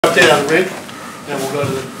update on Rink, and we'll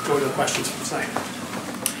go to the questions from tonight.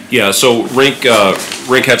 Yeah, so Rink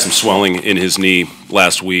had some swelling in his knee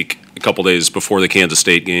last week, a couple days before the Kansas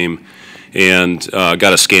State game, and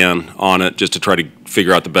got a scan on it just to try to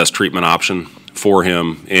figure out the best treatment option for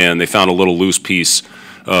him, and they found a little loose piece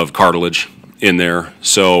of cartilage in there.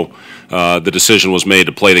 So the decision was made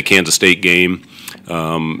to play the Kansas State game.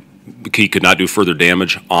 He could not do further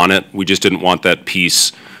damage on it. We just didn't want that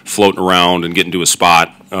piece floating around and getting to a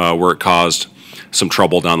spot where it caused some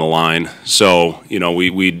trouble down the line. So, you know, we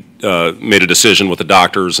made a decision with the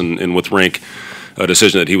doctors and with Rink, a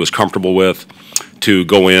decision that he was comfortable with, to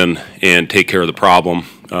go in and take care of the problem.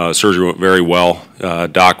 Surgery went very well.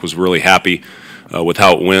 Doc was really happy with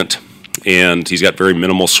how it went, and he's got very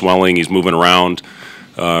minimal swelling. He's moving around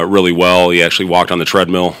really well. He actually walked on the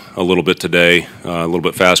treadmill a little bit today, a little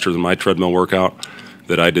bit faster than my treadmill workout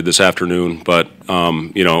that I did this afternoon. But,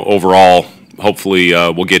 you know, overall, hopefully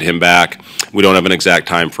we'll get him back. We don't have an exact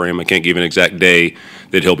time frame. I can't give an exact day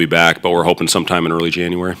that he'll be back, but we're hoping sometime in early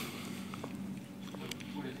January.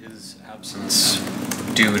 What did his absence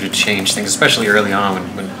do to change things, especially early on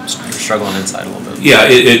when you're struggling inside a little bit? Yeah,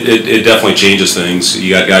 it definitely changes things. You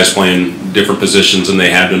got guys playing different positions than they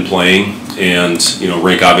had been playing, and you know,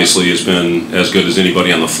 Rink obviously has been as good as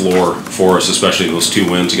anybody on the floor for us, especially in those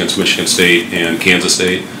two wins against Michigan State and Kansas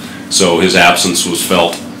State. So his absence was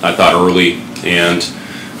felt, I thought, early, and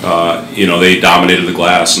you know, they dominated the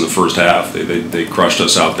glass in the first half. They crushed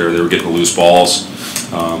us out there. They were getting the loose balls.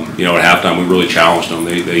 You know, at halftime we really challenged them.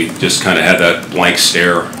 They just kind of had that blank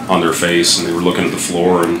stare on their face, and they were looking at the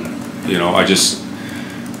floor. And you know, I just,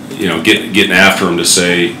 you know, getting after them to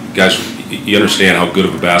say, guys, you understand how good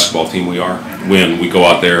of a basketball team we are when we go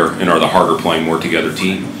out there and are the harder playing, more together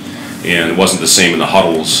team. And it wasn't the same in the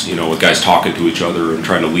huddles, you know, with guys talking to each other and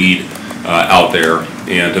trying to lead out there.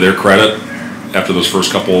 And to their credit, after those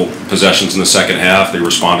first couple possessions in the second half, they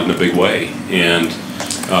responded in a big way and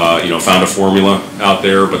you know, found a formula out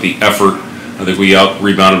there. But the effort, I think we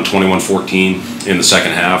out-rebounded 21-14 in the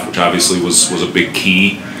second half, which obviously was a big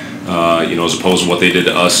key, you know, as opposed to what they did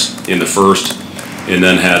to us in the first, and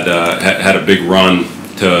then had a big run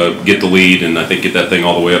to get the lead and I think get that thing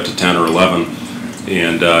all the way up to 10 or 11,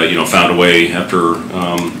 and you know, found a way after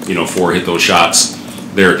you know, 4 hit those shots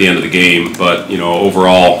there at the end of the game. But you know,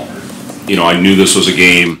 overall, you know, I knew this was a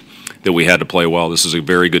game that we had to play well. This is a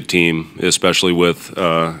very good team, especially with,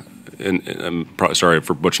 and I'm sorry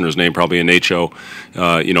for butchering his name, probably Nacho.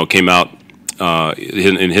 You know, came out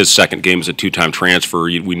in his second game as a two-time transfer.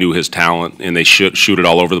 We knew his talent, and they shoot it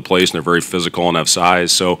all over the place, and they're very physical and have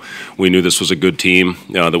size. So we knew this was a good team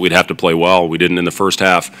that we'd have to play well. We didn't in the first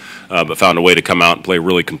half, but found a way to come out and play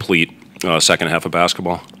really complete second half of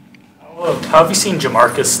basketball. How have you seen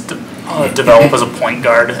Jamarcus develop as a point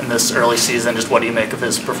guard in this early season? Just what do you make of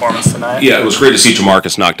his performance tonight? Yeah, it was great to see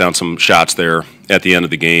Jamarcus knock down some shots there at the end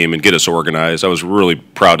of the game and get us organized. I was really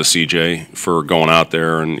proud of CJ for going out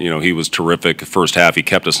there, and you know, he was terrific. First half, he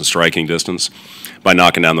kept us in striking distance by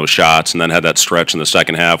knocking down those shots, and then had that stretch in the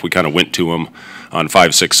second half. We kind of went to him on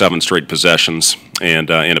 5, 6, 7 straight possessions,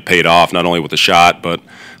 and it paid off not only with the shot but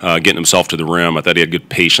getting himself to the rim. I thought he had good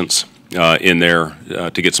patience in there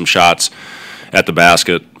to get some shots at the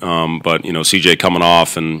basket, but you know, CJ coming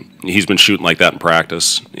off, and he's been shooting like that in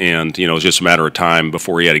practice, and you know, it was just a matter of time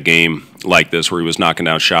before he had a game like this where he was knocking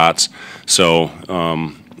down shots. So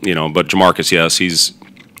you know, but Jamarcus, yes, he's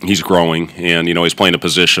growing, and you know, he's playing a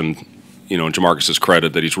position, you know, in Jamarcus's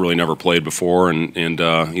credit, that he's really never played before, and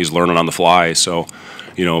he's learning on the fly. So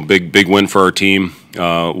you know, big win for our team.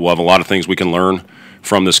 We'll have a lot of things we can learn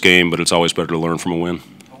from this game, but it's always better to learn from a win.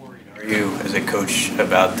 Are you, as a coach,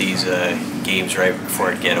 about these games right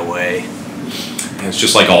before it get away? Yeah, it's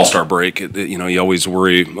just like All-Star break. You know, you always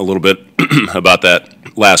worry a little bit about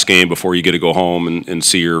that last game before you get to go home and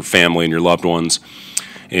see your family and your loved ones.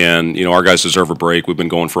 And you know, our guys deserve a break. We've been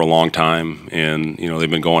going for a long time, and you know, they've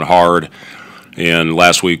been going hard. And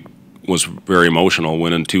last week was very emotional,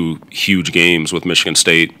 winning 2 huge games with Michigan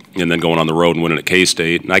State, and then going on the road and winning at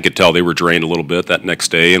K-State. And I could tell they were drained a little bit that next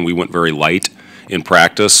day, and we went very light in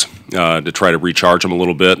practice to try to recharge them a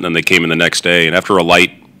little bit, and then they came in the next day. And after a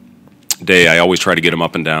light day, I always try to get them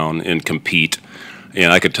up and down and compete,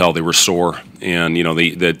 and I could tell they were sore. And you know,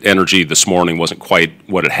 the energy this morning wasn't quite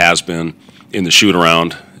what it has been in the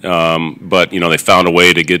shoot-around, but you know, they found a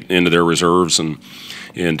way to get into their reserves and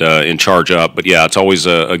charge up. But yeah, it's always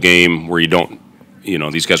a game where you don't, you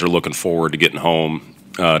know, these guys are looking forward to getting home,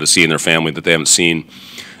 to seeing their family that they haven't seen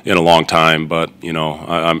in a long time. But you know,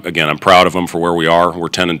 I'm proud of them for where we are. We're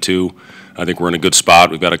 10-2. I think we're in a good spot.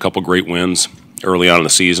 We've got a couple great wins early on in the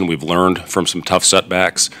season. We've learned from some tough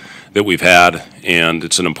setbacks that we've had, and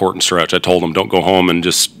it's an important stretch. I told them, don't go home and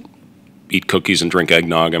just eat cookies and drink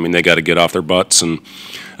eggnog. I mean, they got to get off their butts and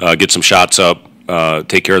get some shots up,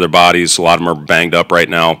 take care of their bodies. A lot of them are banged up right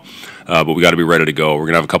now, but we got to be ready to go. We're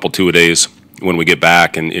going to have a couple two-a-days when we get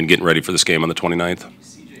back and getting ready for this game on the 29th.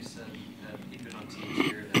 CJ said that he'd been on teams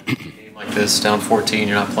here that a game like this, down 14,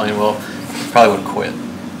 you're not playing well, probably would have quit.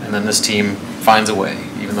 And then this team finds a way,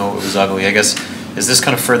 even though it was ugly. I guess, is this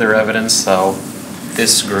kind of further evidence how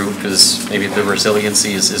this group is, maybe the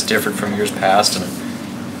resiliency is different from years past, and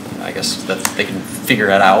I guess that they can figure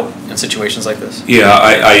it out in situations like this? Yeah,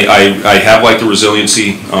 I have liked the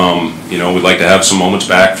resiliency. You know, we'd like to have some moments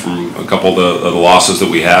back from a couple of the losses that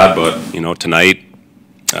we had, but, you know, tonight,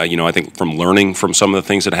 you know, I think from learning from some of the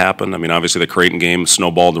things that happened, I mean, obviously the Creighton game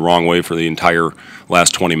snowballed the wrong way for the entire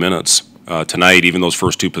last 20 minutes. Tonight, even those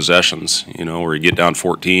first two possessions, you know, where you get down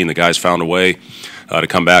 14, the guys found a way to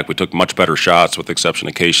come back. We took much better shots, with the exception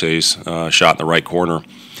of Casey's shot in the right corner.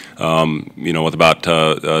 You know, with about,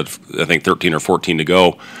 I think, 13 or 14 to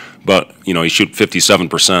go. But, you know, you shoot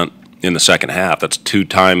 57% in the second half. That's 2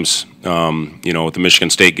 times, you know, with the Michigan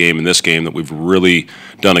State game and this game that we've really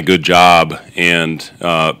done a good job and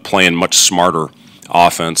playing much smarter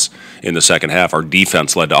offense in the second half. Our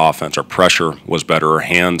defense led to offense. Our pressure was better. Our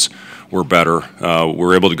hands were better. We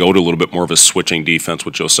were able to go to a little bit more of a switching defense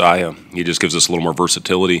with Josiah. He just gives us a little more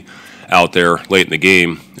versatility out there late in the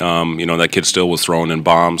game. You know, that kid still was throwing in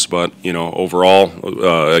bombs, but, you know, overall,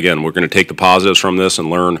 again, we're going to take the positives from this and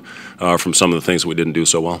learn from some of the things that we didn't do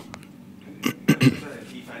so well.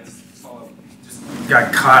 Defense just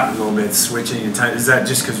got caught a little bit switching in time. Is that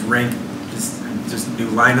just because Rank just new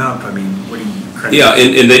lineup? I mean, what do you credit? Yeah,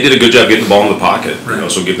 and they did a good job getting the ball in the pocket. Right. You know,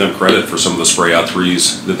 so give them credit for some of the spray out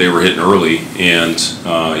threes that they were hitting early, and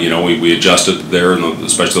you know, we adjusted there,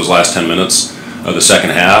 especially those last 10 minutes of the second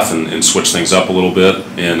half, and switched things up a little bit.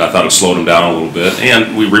 And I thought it slowed them down a little bit,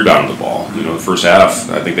 and we rebounded the ball. You know, the first half,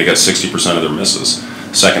 I think they got 60% of their misses.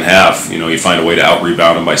 Second half, you know, you find a way to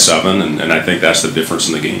out-rebound them by 7, and I think that's the difference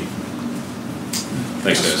in the game.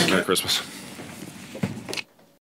 Thanks, guys. Merry Christmas.